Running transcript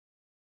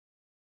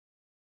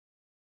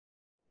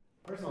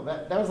First of all,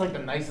 that was like the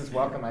nicest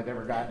welcome I've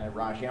ever gotten at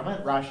Rashi. I'm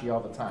at Rashi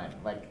all the time.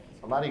 Like,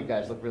 a lot of you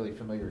guys look really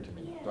familiar to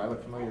me. Do I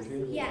look familiar to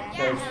you? Yeah.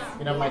 Because,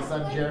 you know, my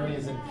son Jeremy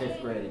is in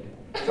 5th grade.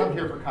 So I'm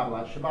here for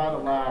Kabbalah Shabbat a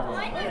lot. Oh,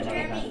 I know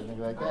Jeremy. And things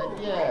like that.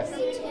 Yeah.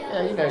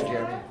 Yeah, you know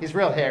Jeremy. He's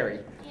real hairy,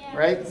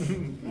 right?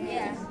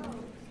 Yeah.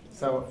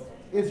 So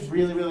it's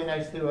really, really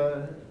nice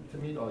to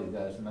meet all you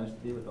guys and nice to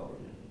be with all of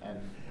you. And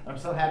I'm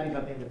so happy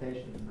about the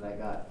invitation that I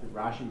got through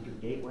Rashi, through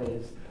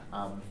Gateways.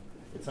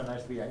 It's so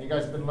nice to be here. And you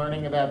guys have been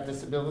learning about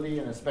disability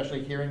and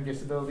especially hearing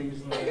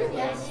disabilities in the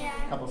last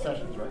couple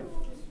sessions, right?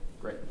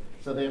 Great.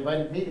 So they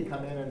invited me to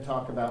come in and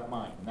talk about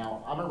mine.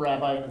 Now, I'm a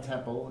rabbi in a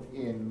temple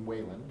in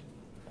Wayland.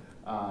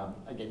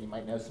 Again, you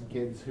might know some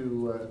kids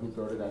who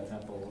go to that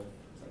temple,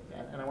 things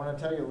like that. And I want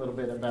to tell you a little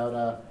bit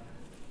about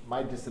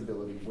my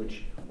disability,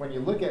 which when you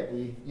look at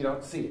me, you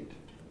don't see it,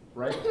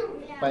 right?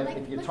 Yeah, but like,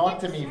 if you talk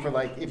to me for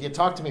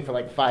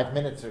like 5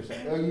 minutes or so,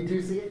 oh, you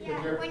do see it?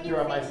 Yeah,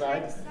 You're on my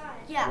side?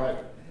 Yeah. Right.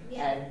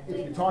 Yeah. And if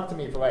you talk to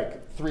me for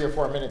like 3 or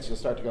 4 minutes, you'll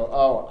start to go,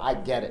 oh, I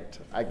get it.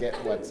 I get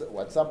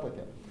what's up with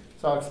it.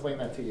 So I'll explain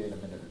that to you in a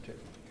minute or two.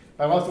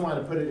 But I also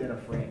wanted to put it in a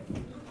frame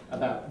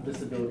about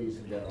disabilities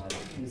in general.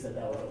 He said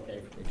that was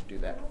okay for me to do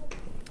that.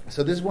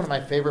 So this is one of my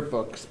favorite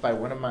books by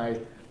one of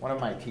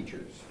my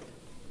teachers.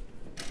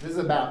 This is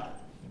about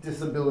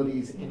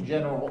disabilities in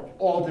general,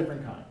 all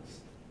different kinds.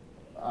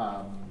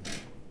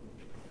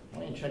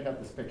 Let me check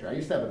out this picture. I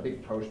used to have a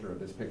big poster of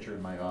this picture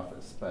in my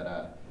office,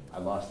 but I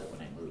lost it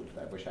when I moved.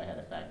 I wish I had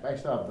it back, but I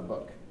still have the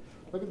book.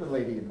 Look at the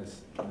lady in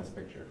this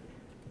picture.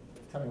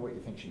 Tell me what you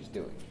think she's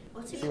doing.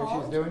 What's it See called?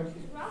 what she's doing?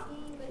 She's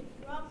rocking, but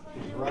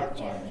She's rock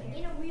climbing.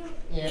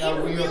 In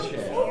a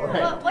wheelchair.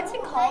 Right. What's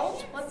it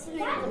called? What's the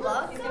name of the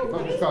book? The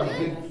book is called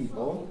Big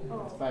People.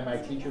 It's by my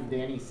teacher,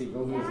 Danny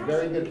Siegel, who is a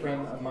very good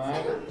friend of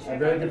mine. I'm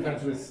very good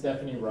friends with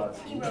Stephanie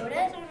Rotsky. He wrote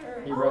it?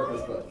 He wrote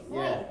this book,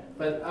 yeah.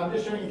 But I'm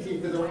just showing you to you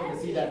because I want you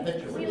to see that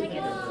picture. What do you think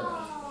of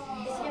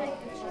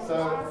it?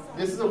 So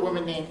this is a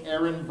woman named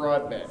Erin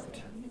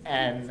Broadbent,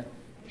 and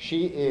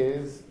she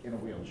is in a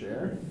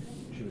wheelchair.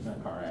 She was in a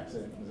car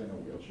accident, was in a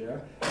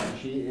wheelchair. And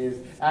she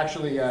is,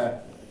 actually,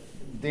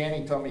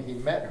 Danny told me he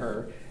met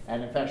her,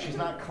 and in fact, she's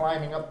not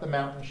climbing up the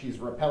mountain, she's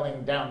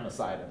rappelling down the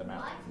side of the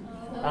mountain.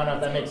 I don't know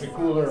if that makes it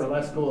cooler or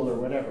less cool or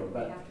whatever,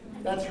 but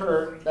that's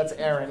her, that's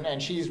Erin,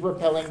 and she's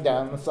rappelling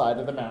down the side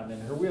of the mountain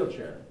in her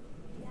wheelchair.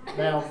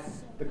 Now,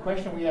 the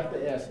question we have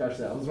to ask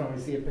ourselves when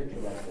we see a picture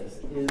like this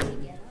is,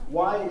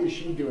 why is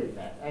she doing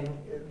that? And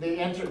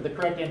the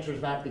correct answer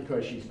is not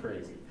because she's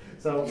crazy.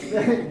 So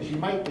she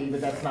might be,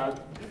 but that's not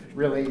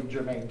really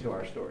germane to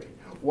our story.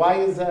 Why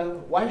is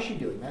she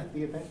doing that, do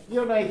you think? You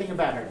don't know anything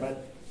about her,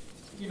 but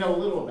you know a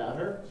little about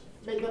her.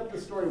 Make up the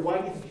story. Why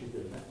do you think she's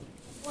doing that?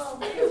 Well,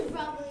 because she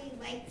probably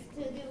likes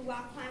to do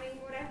rock climbing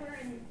or whatever,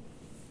 and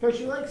Because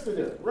she likes to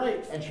do it,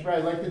 right. And she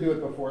probably liked to do it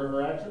before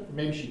her accident.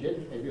 Maybe she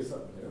didn't, maybe it's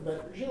something new,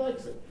 but she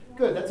likes it.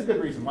 Good, that's a good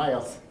reason. Why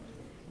else?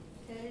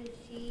 because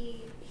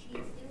she's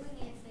doing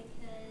it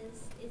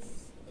because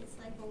it's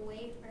like a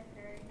way for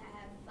her to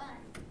have fun.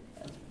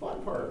 That's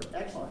fun for her.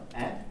 Excellent.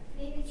 And?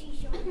 Maybe she's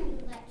showing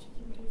people that she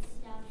can do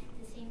stuff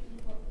the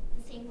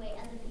same way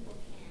other people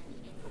can in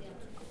a wheelchair.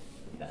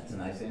 That's a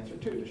nice answer,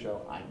 too, to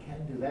show I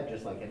can do that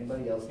just like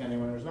anybody else can,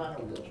 anyone who's not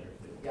in a wheelchair.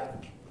 Yeah.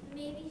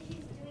 Maybe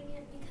she's doing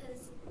it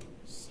because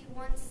she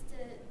wants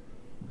to,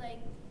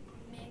 like,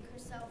 make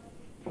herself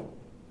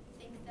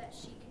think that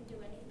she can do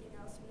anything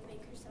else and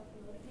make herself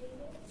motivated.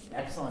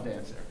 Excellent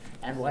answer.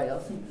 And why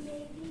else?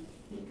 Maybe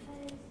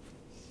because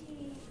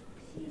she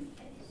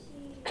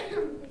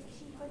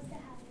wants to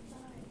have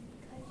fun.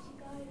 Because she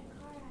got in a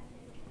car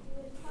accident. She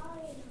was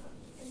probably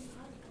in the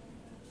hospital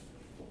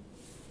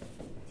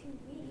for 2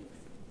 weeks.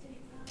 So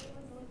she probably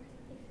wants to look for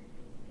something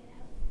to get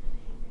out and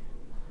hang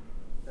around.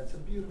 That's a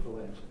beautiful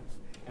answer.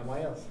 And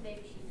why else?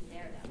 Maybe she's a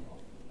daredevil.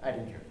 I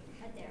didn't hear.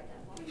 A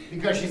daredevil.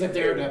 Because she's a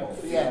daredevil.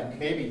 Yeah,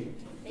 maybe.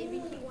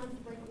 Maybe she wants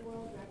to break a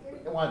world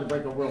record. I wanted to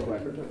break a world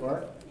record,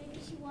 or? Maybe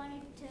she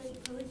wanted to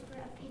pose for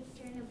a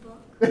picture in a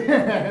book.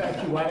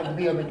 She wanted to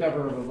be on the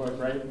cover of a book,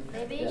 right?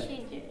 Maybe Yeah.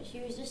 she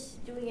was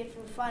just doing it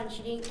for fun.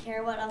 She didn't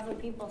care what other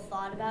people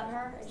thought about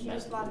her, and she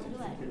just wanted to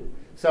do it.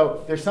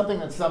 So there's something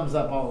that sums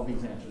up all of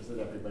these answers that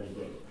everybody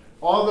gave.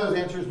 All those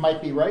answers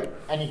might be right,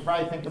 and you can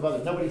probably think of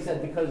others. Nobody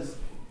said because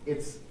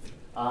it's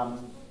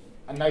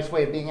a nice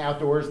way of being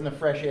outdoors in the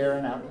fresh air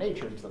and out in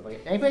nature and stuff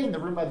like that. Anybody in the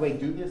room, by the way,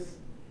 do this?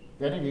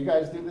 Do any of you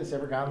guys do this?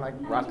 Ever gone like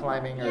rock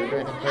climbing or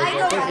anything crazy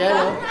like this?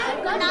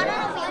 Yeah. Not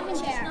on a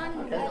wheelchair.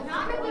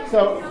 Okay.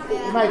 So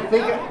you might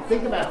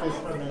think about this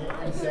for a minute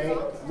and say,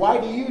 why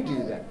do you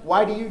do that?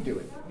 Why do you do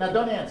it? Now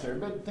don't answer,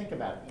 but think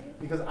about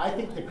it. Because I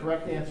think the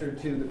correct answer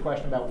to the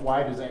question about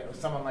why does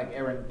someone like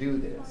Erin do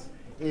this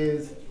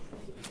is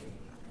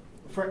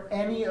for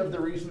any of the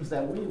reasons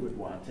that we would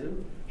want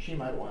to, she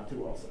might want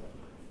to also.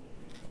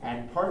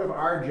 And part of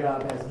our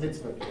job as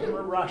mitzvah people,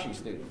 we're Rashi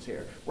students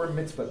here, we're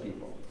mitzvah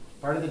people.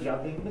 Part of the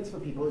job being mitzvah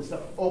people is to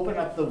open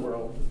up the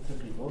world to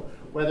people,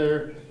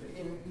 whether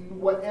in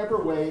whatever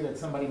way that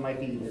somebody might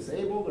be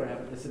disabled or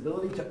have a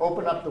disability, to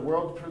open up the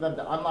world for them,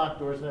 to unlock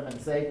doors for them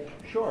and say,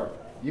 sure,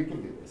 you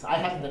can do this. I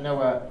happen to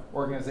know an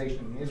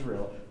organization in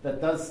Israel that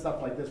does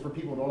stuff like this for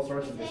people with all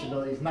sorts of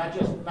disabilities, not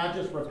just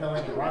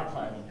rappelling and rock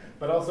climbing,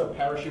 but also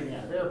parachuting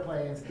out of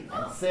airplanes and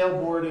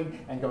sailboarding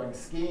and going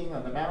skiing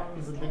on the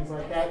mountains and things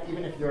like that,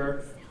 even if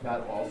you're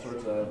got all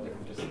sorts of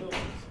different disabilities.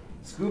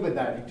 Scuba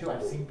diving too.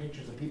 I've seen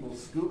pictures of people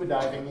scuba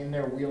diving in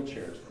their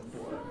wheelchairs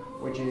before,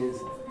 which is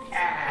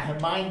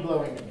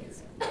mind-blowing to me.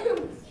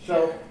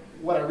 So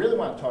what I really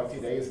want to talk to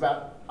you today is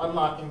about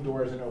unlocking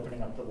doors and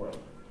opening up the world.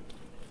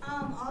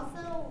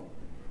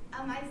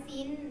 I've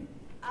seen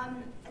a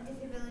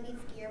disability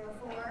skier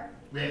before.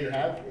 Yeah, you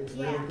have? It's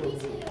really Yeah. cool.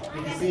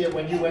 Did you see it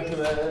when you went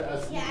to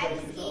a ski Yeah, I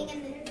place was skiing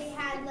yourself? and they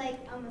had like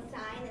a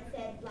sign that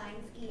said blind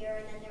skier,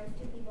 and then there was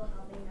 2 people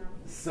helping them.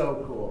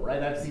 So cool,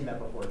 right? I've seen that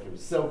before too.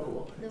 So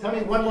cool. Tell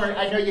me one more.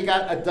 I know you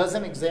got a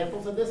dozen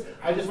examples of this.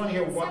 I just want to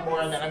hear one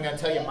more, and then I'm going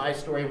to tell you my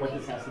story and what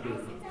this has to do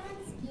with me.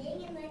 Someone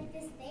skiing and like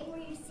this thing where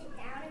you sit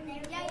down and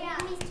they're Yeah.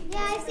 these two Yeah,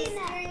 I've people seen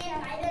that. steering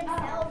it by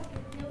themselves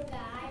with no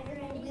guide or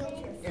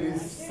anything. It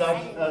is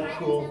such a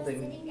cool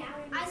thing.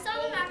 I saw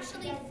them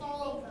actually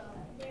fall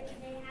though.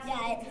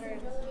 Yeah, it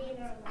hurts.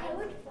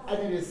 And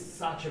it is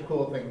such a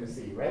cool thing to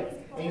see, right?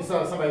 And you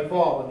saw somebody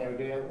fall when they were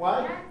doing it.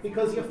 Why?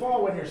 Because you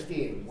fall when you're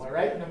skiing,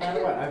 right? No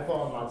matter what. I've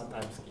fallen lots of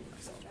times skiing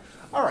myself.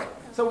 All right,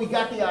 so we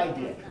got the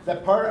idea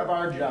that part of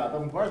our job,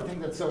 and part of the thing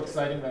that's so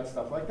exciting about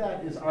stuff like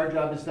that, is our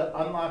job is to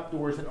unlock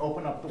doors and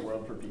open up the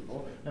world for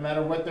people, no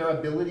matter what their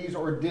abilities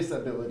or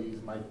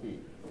disabilities might be.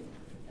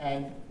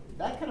 And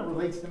that kind of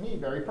relates to me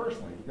very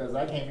personally, because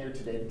I came here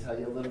today to tell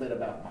you a little bit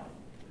about mine.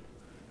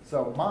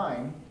 So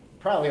mine,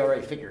 probably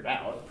already figured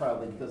out,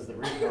 probably because the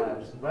reason why I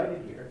was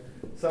invited here.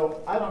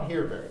 So I don't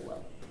hear very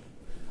well.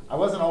 I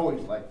wasn't always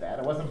like that.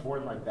 I wasn't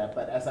born like that.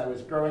 But as I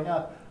was growing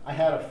up, I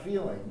had a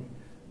feeling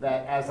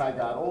that as I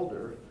got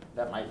older,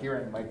 that my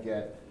hearing might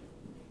get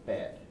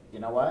bad. You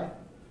know why?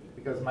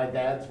 Because my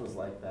dad's was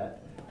like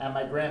that, and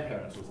my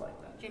grandparents was like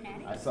that.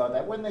 Genetic? I saw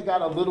that when they got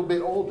a little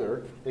bit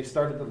older, they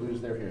started to lose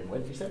their hearing.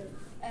 What did you say?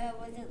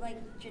 Was it like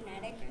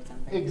genetic or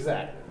something?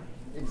 Exactly,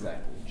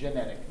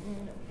 genetic.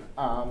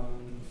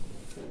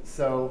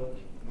 So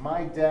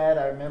my dad,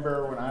 I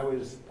remember when I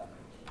was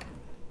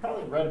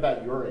probably right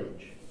about your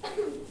age,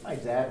 my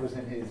dad was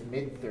in his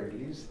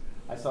mid-30s.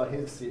 I saw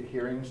his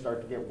hearing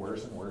start to get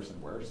worse and worse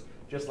and worse,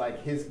 just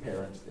like his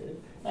parents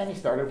did. And he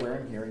started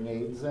wearing hearing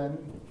aids and,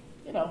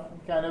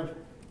 kind of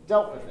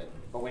dealt with it.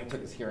 But when he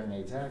took his hearing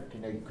aids out,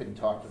 you couldn't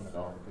talk to him at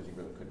all because he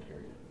really couldn't hear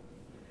you.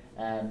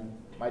 And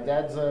my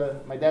dad's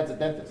a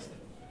dentist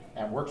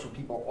and works with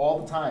people all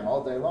the time,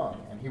 all day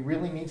long. And he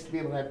really needs to be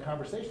able to have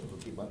conversations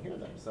with people and hear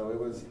them. So it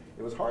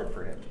was hard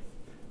for him.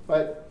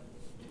 But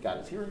he got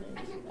his hearing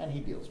aids, and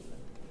he deals with it.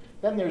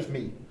 Then there's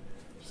me.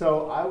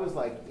 So I was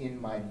like in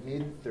my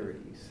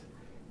mid-30s,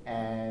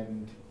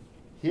 and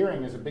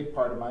hearing is a big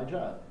part of my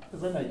job.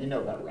 Because I know you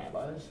know about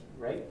rabbis,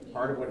 right?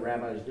 Part of what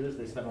rabbis do is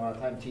they spend a lot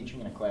of time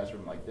teaching in a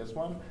classroom like this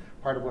one.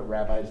 Part of what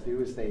rabbis do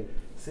is they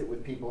sit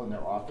with people in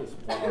their office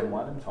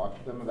one-on-one and talk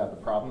to them about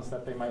the problems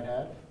that they might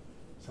have.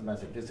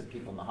 Sometimes I visit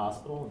people in the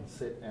hospital and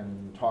sit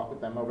and talk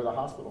with them over the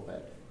hospital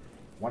bed.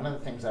 One of the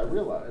things I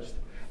realized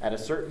at a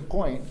certain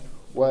point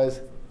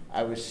was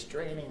I was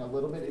straining a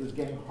little bit. It was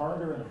getting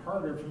harder and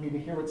harder for me to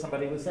hear what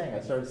somebody was saying.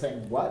 I started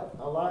saying what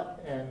a lot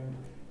and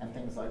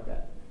things like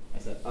that. I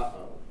said,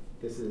 uh-oh,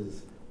 this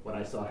is what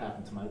I saw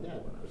happen to my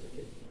dad when I was a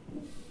kid.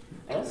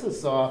 I also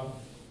saw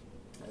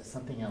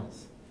something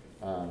else.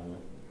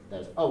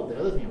 The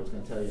other thing I was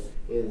going to tell you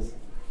is,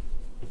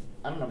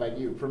 I don't know about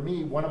you, for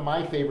me, one of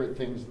my favorite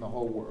things in the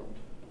whole world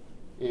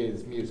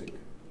is music.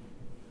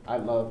 I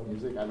love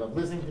music. I love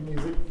listening to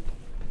music.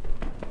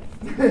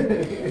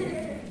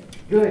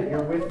 Good,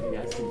 you're with me,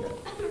 I see that.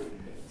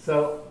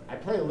 So I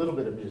play a little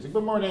bit of music,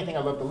 but more than anything, I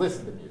love to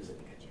listen to music.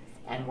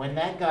 And when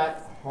that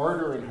got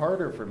harder and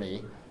harder for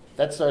me,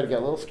 that started to get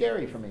a little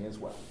scary for me as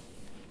well.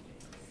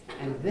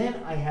 And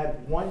then I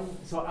had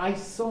so I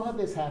saw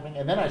this happening,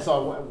 and then I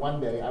saw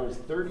one day, I was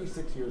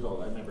 36 years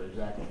old, I remember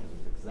exactly, because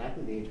it was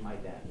exactly the age my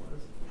dad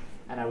was.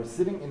 And I was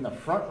sitting in the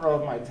front row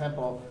of my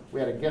temple. We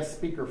had a guest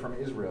speaker from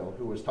Israel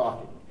who was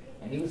talking.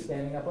 And he was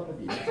standing up on the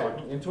beach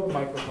talking into a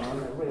microphone,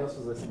 and everybody else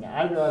was listening. And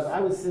I realized I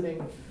was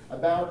sitting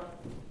about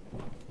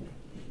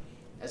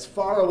as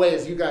far away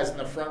as you guys in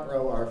the front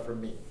row are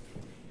from me.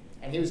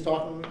 And he was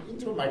talking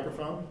into a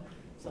microphone,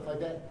 stuff like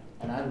that.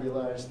 And I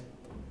realized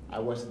I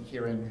wasn't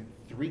hearing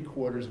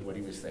 3/4 of what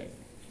he was saying.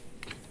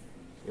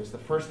 It was the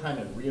first time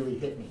it really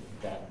hit me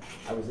that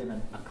I was in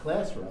a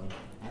classroom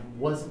and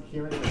wasn't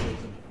hearing the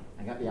person.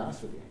 I gotta be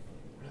honest with you,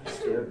 it really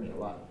scared me a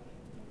lot.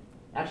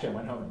 Actually, I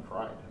went home and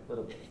cried a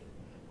little bit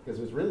because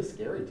it was really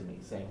scary to me,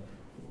 saying,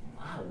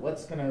 "Wow,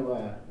 what's gonna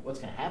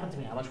happen to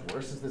me? How much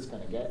worse is this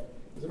gonna get?"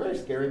 It was a very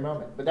scary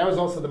moment. But that was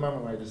also the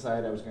moment when I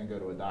decided I was going to go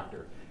to a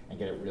doctor and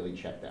get it really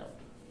checked out.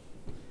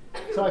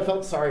 So I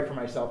felt sorry for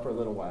myself for a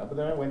little while, but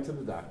then I went to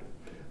the doctor.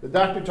 The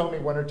doctor told me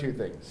one or two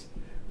things.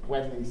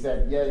 When he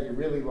said, "Yeah, you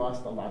really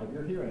lost a lot of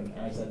your hearing,"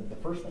 and I said, the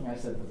first thing I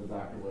said to the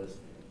doctor was,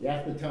 you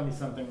have to tell me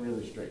something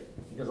really straight.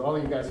 Because all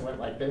of you guys went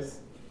like this.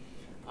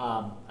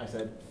 I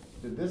said,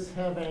 did this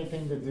have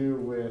anything to do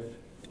with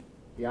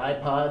the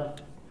iPod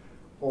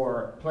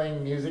or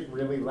playing music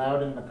really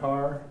loud in the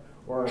car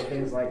or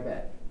things like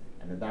that?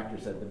 And the doctor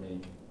said to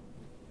me,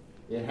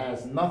 it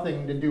has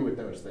nothing to do with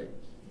those things.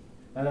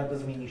 Now that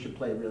doesn't mean you should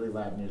play really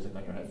loud music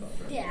on your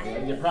headphones, right?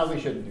 Yeah. You probably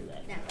shouldn't do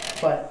that. No.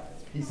 But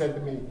he said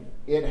to me,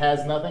 it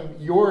has nothing,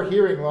 your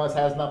hearing loss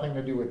has nothing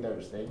to do with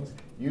those things.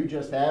 You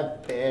just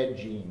have bad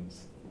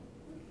genes.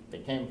 They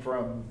came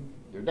from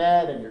your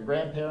dad and your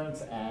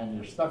grandparents, and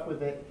you're stuck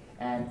with it,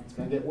 and it's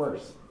going to get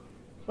worse.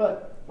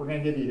 But we're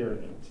going to give you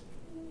hearing aids.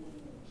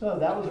 So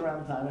that was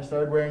around the time I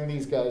started wearing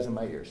these guys in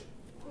my ears.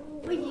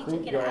 Wait, you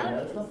took it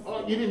out?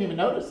 Oh, you didn't even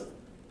notice.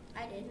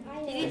 I did.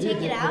 You Did you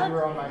take it out? You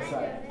were on my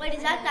side. Wait,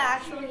 is that the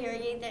actual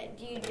hearing aid? That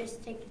do you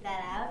just take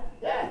that out?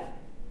 Yeah.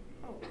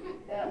 Oh.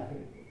 Yeah.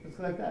 It's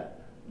like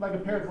that. Like a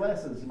pair of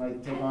glasses you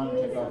might take on and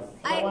take off.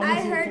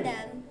 I heard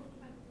them.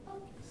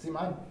 See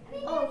mine?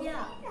 Oh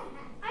yeah.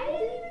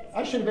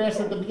 I should have asked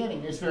at the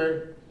beginning. Is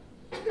there?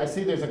 I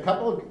see there's a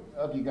couple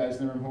of you guys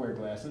in the room who wear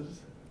glasses.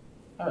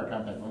 I wear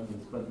contact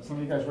lenses, but some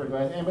of you guys wear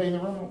glasses. Anybody in the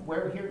room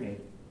wear a hearing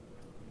aid?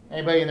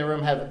 Anybody in the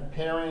room have a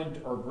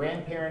parent or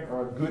grandparent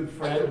or a good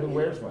friend who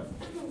wears one?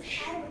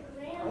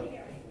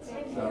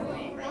 So,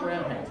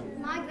 grandparents.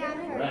 My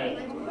grandparents. Right.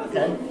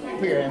 Okay.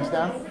 Put your hands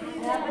down.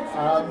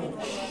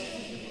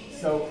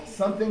 So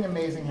something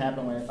amazing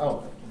happened when.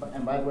 Oh,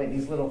 and by the way,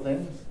 these little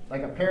things,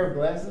 like a pair of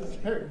glasses.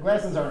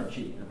 Glasses aren't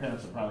cheap. Your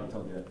parents have probably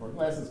told you that before.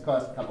 Glasses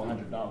cost a couple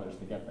 $100s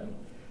to get them.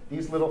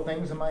 These little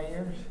things in my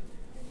ears,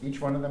 each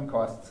one of them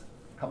costs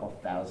a couple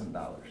 $1,000.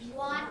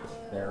 What?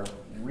 They're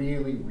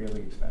really,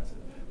 really expensive.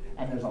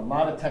 And there's a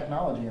lot of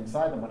technology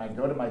inside them. When I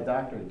go to my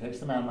doctor, he takes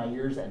them out of my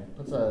ears and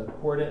puts a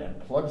cord in and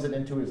plugs it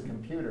into his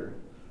computer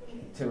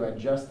to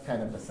adjust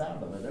kind of the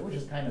sound of it, which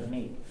is kind of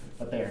neat.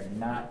 But they are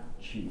not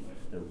cheap.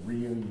 They're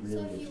really,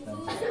 really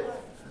expensive.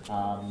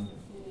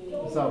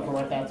 So for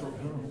what that's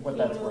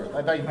worth.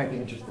 I thought you might be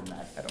interested in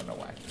that. I don't know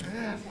why.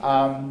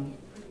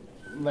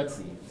 Let's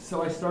see.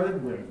 So I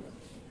started wearing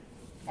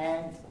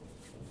them.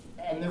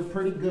 And they're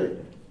pretty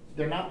good.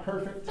 They're not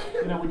perfect.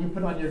 You know, when you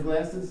put on your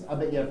glasses, I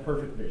bet you have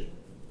perfect vision.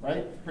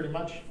 Right? Pretty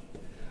much.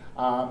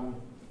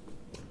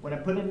 When I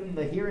put in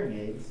the hearing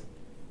aids,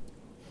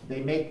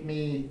 they make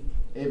me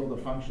able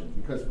to function.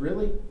 Because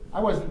really,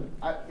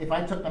 if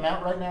I took them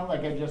out right now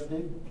like I just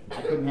did,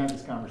 I couldn't have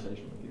this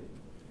conversation with you.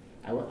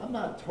 I'm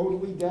not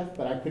totally deaf,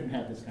 but I couldn't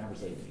have this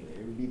conversation with you.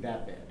 It would be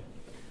that bad.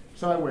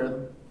 So I wear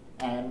them,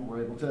 and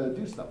we're able to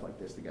do stuff like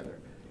this together.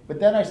 But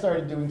then I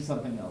started doing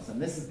something else,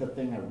 and this is the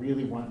thing I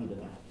really want you to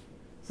know.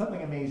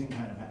 Something amazing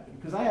kind of happened,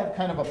 because I have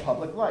kind of a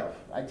public life.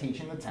 I teach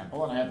in the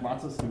temple, and I have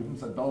lots of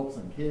students, adults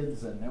and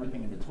kids, and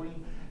everything in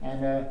between,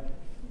 and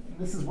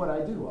this is what I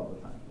do all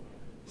the time.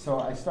 So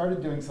I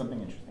started doing something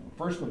interesting.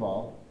 First of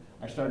all,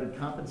 I started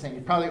compensating.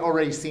 You've probably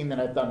already seen that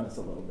I've done this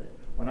a little bit.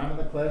 When I'm in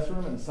the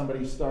classroom and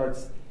somebody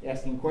starts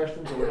asking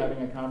questions or we're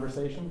having a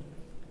conversation,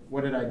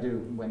 what did I do?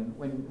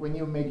 When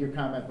you made your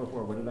comment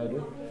before, what did I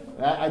do?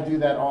 I do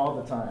that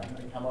all the time.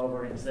 I come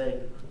over and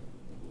say,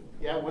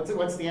 yeah,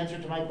 what's the answer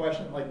to my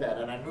question? Like that.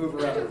 And I move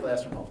around the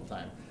classroom all the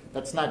time.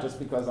 That's not just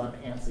because I'm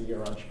antsy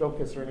or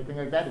unspoken or anything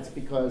like that. It's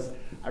because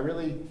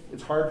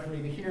it's hard for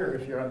me to hear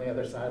if you're on the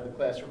other side of the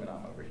classroom and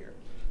I'm over here.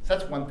 So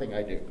that's one thing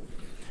I do.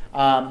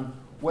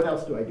 What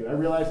else do? I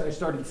realized I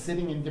started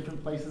sitting in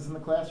different places in the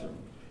classroom.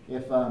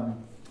 If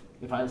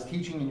I was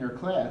teaching in your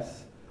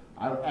class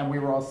and we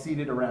were all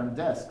seated around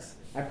desks,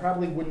 I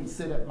probably wouldn't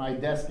sit at my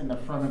desk in the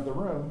front of the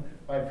room,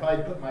 but I'd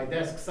probably put my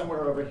desk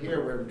somewhere over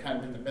here where I'm kind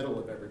of in the middle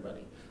of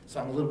everybody. So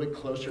I'm a little bit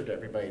closer to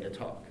everybody to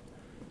talk.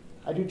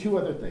 I do two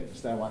other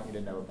things that I want you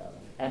to know about.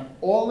 And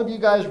all of you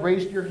guys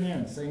raised your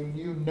hands saying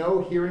you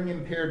know hearing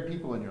impaired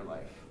people in your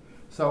life.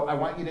 So I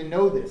want you to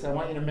know this. I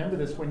want you to remember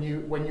this when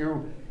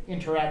you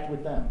interact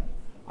with them.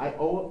 I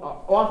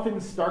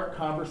often start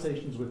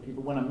conversations with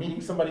people when I'm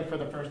meeting somebody for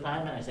the first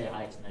time and I say,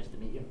 hi, it's nice to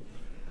meet you.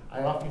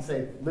 I often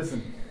say,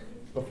 listen,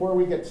 before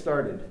we get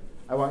started,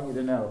 I want you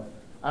to know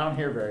I don't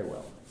hear very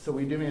well. So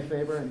will you do me a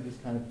favor and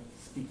just kind of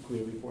speak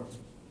clearly for me?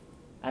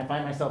 I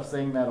find myself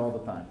saying that all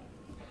the time.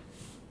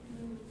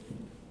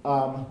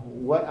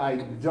 What I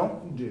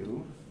don't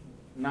do,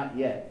 not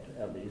yet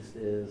at least,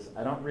 is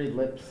I don't read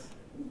lips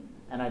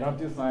and I don't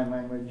do sign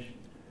language.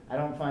 I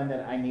don't find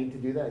that I need to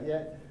do that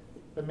yet.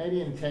 But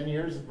maybe in 10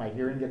 years, if my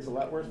hearing gets a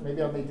lot worse,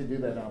 maybe I'll need to do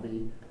that and I'll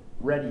be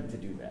ready to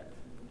do that.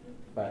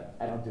 But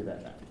I don't do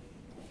that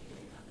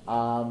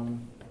now.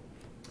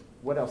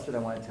 What else did I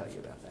want to tell you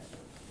about that?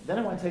 Then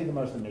I want to tell you the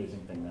most amazing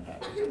thing that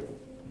happened.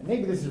 And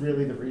maybe this is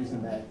really the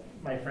reason that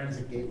my friends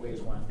at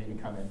Gateways wanted me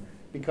to come in.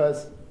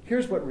 Because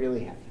here's what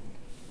really happened.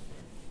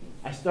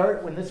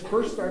 When this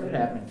first started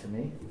happening to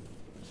me,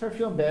 I started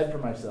feeling bad for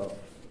myself.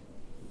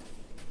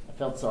 I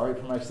felt sorry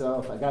for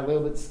myself. I got a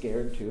little bit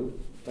scared too,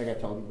 like I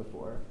told you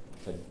before.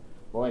 I said,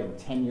 boy, in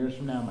 10 years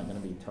from now, am I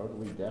going to be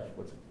totally deaf?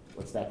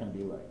 What's that going to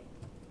be like?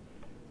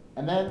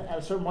 And then at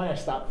a certain point, I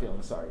stopped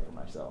feeling sorry for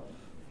myself.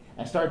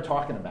 I started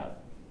talking about it.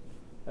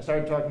 I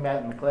started talking about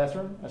it in the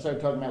classroom. I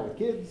started talking about it with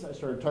kids. I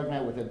started talking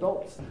about it with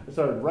adults. I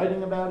started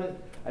writing about it.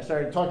 I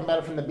started talking about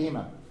it from the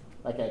bima,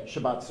 like at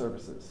Shabbat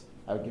services.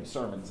 I would give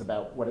sermons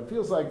about what it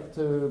feels like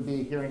to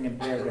be hearing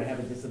impaired or have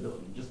a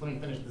disability. Just let me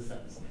finish the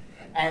sentence.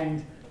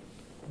 And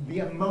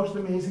the most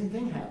amazing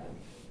thing happened.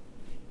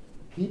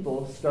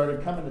 People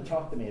started coming to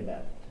talk to me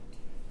about it.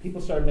 People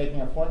started making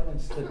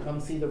appointments to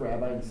come see the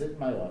rabbi and sit in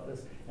my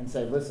office and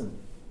say, listen,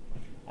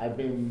 I've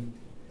been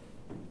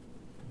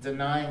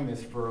denying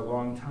this for a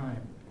long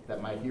time,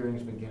 that my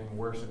hearing's been getting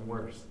worse and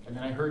worse. And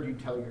then I heard you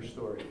tell your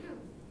story.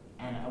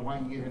 And I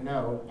want you to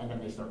know, and then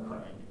they start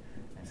crying.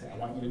 I say, I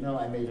want you to know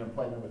I made an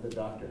appointment with a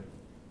doctor.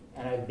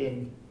 And I've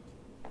been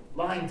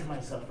lying to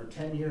myself for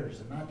 10 years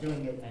and not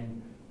doing it,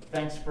 and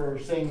thanks for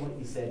saying what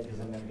you said, because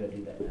I'm going to go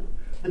do that now.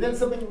 But then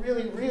something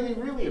really, really,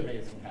 really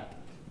amazing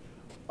happened.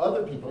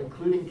 Other people,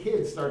 including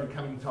kids, started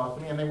coming to talk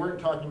to me, and they weren't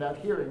talking about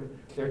hearing,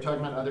 they were talking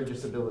about other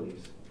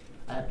disabilities.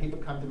 I had people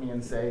come to me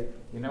and say,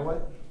 you know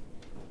what?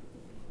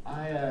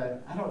 I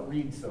don't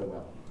read so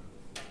well.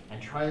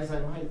 And try as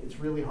I might, it's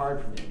really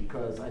hard for me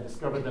because I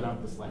discovered that I'm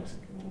dyslexic.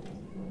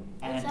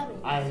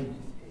 And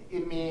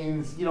it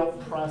means you don't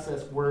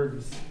process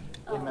words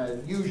in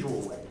the usual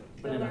way,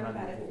 but in an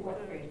unusual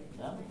way.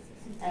 Yeah?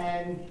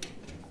 And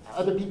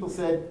other people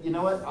said, you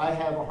know what, I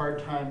have a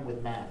hard time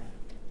with math.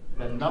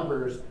 The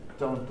numbers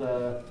don't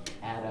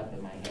add up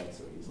in my head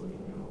so easily.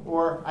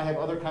 Or I have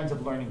other kinds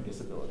of learning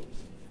disabilities.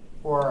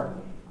 Or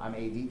I'm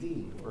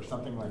ADD or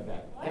something like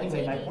that.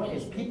 Anyway, my point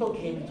is people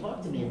came and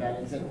talked to me about it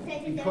and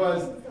said,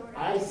 because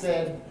I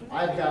said,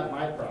 I've got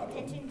my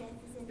problem,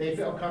 they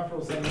felt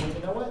comfortable saying, well, you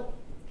know what?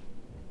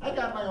 I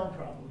got my own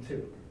problem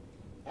too.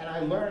 And I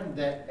learned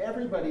that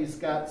everybody's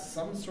got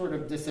some sort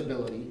of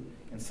disability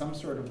in some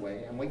sort of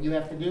way. And what you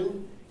have to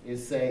do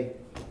is say,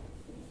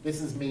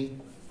 this is me,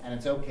 and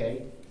it's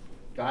okay.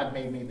 God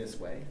made me this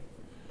way.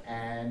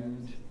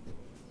 And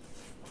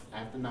I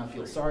have to not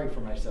feel sorry for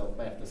myself,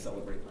 I have to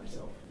celebrate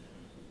myself.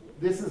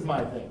 This is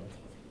my thing.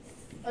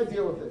 I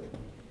deal with it.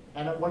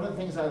 And one of the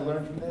things I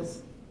learned from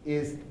this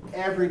is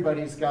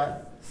everybody's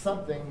got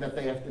something that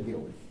they have to deal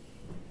with.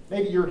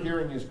 Maybe your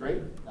hearing is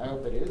great, I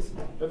hope it is,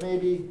 but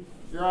maybe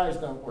your eyes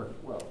don't work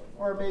well,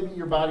 or maybe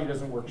your body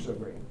doesn't work so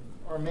great,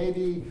 or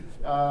maybe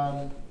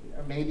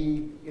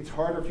it's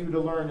harder for you to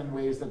learn in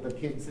ways that the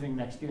kid sitting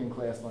next to you in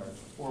class learns,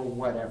 or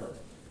whatever.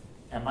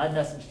 And my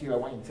message to you I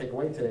want you to take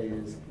away today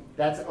is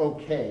that's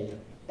okay.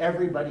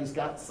 Everybody's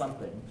got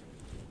something.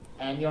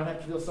 And you don't have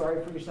to feel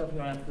sorry for yourself. You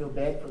don't have to feel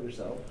bad for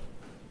yourself.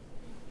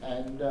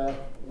 And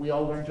we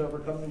all learn to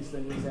overcome these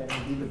things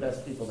and be the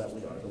best people that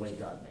we are, the way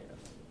God made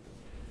us.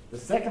 The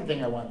second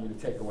thing I want you to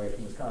take away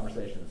from this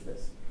conversation is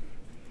this.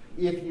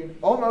 If you,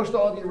 almost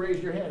all of you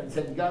raised your hand and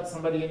said you got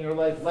somebody in your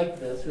life like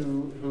this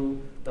who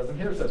doesn't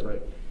hear so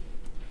great.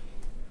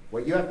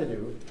 What you have to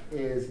do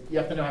is you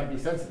have to know how to be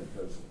sensitive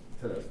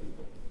to those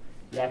people.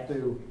 You have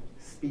to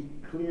speak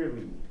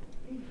clearly.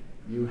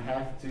 You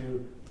have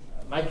to,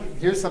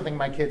 here's something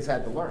my kids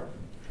had to learn.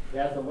 They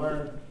had to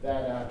learn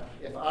that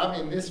if I'm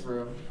in this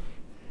room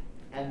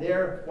and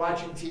they're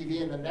watching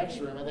TV in the next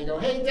room and they go,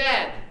 hey,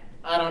 Dad,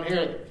 I don't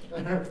hear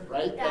them,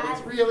 right? And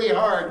it's really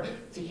hard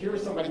to hear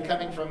somebody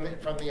coming from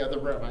the other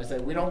room. I say,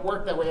 we don't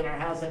work that way in our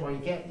house anymore. You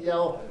can't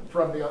yell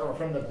from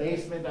the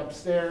basement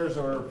upstairs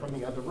or from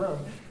the other room.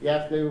 You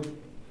have to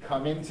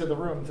come into the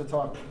room to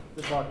talk to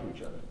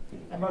each other.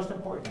 And most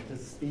important, to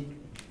speak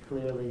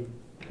clearly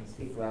and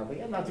speak loudly,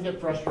 and not to get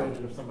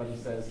frustrated if somebody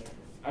says,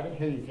 I didn't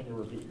hear you, can you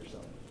repeat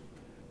yourself?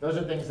 Those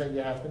are things that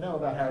you have to know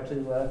about how to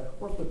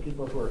work with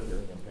people who are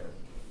hearing impaired.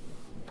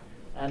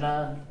 And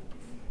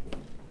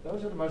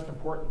those are the most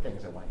important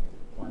things I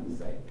want to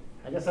say.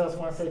 I guess I also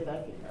want to say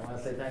thank you. I want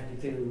to say thank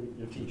you to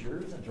your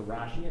teachers and to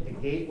Rashi and to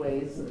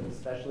Gateways,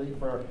 especially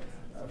for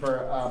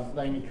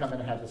letting me come in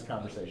and have this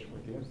conversation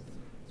with you.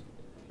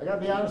 I got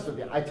to be honest with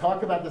you. I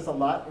talk about this a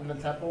lot in the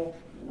temple.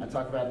 I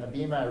talk about it in the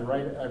Bima.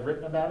 I've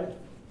written about it.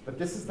 But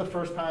this is the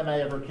first time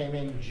I ever came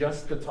in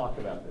just to talk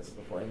about this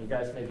before, and you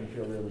guys made me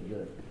feel really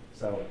good.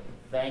 So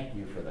thank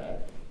you for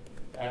that.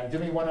 And do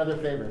me one other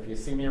favor. If you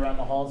see me around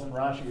the halls in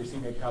Rashi, or you see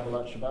me at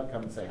Kabbalat Shabbat,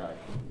 come and say hi.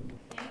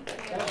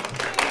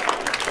 Thank you.